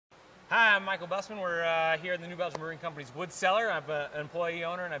Hi, I'm Michael Bussman. We're here in the New Belgium Brewing Company's wood cellar. I'm an employee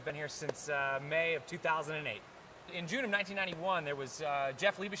owner, and I've been here since May of 2008. In June of 1991, there was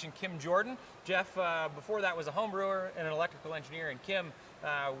Jeff Liebisch and Kim Jordan. Jeff, before that, was a home brewer and an electrical engineer, and Kim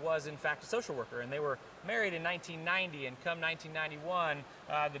was, in fact, a social worker. And they were married in 1990, and come 1991,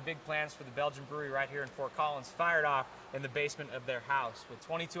 the big plans for the Belgium Brewery right here in Fort Collins fired off in the basement of their house with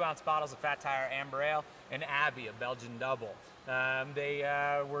 22-ounce bottles of Fat Tire Amber Ale and Abbey, a Belgian double. They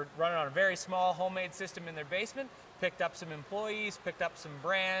were running on a very small homemade system in their basement, picked up some employees, picked up some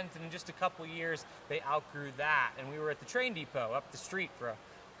brands, and in just a couple years, they outgrew that. And we were at the train depot up the street for a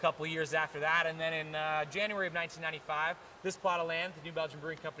couple years after that. And then in January of 1995, this plot of land the New Belgium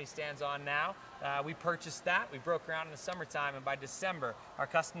Brewing Company stands on now, we purchased that. We broke ground in the summertime, and by December, our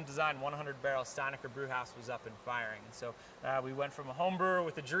custom-designed 100-barrel Steinecker brew house was up and firing. And so we went from a home brewer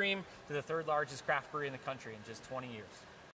with a dream to the third largest craft brewery in the country in just 20 years.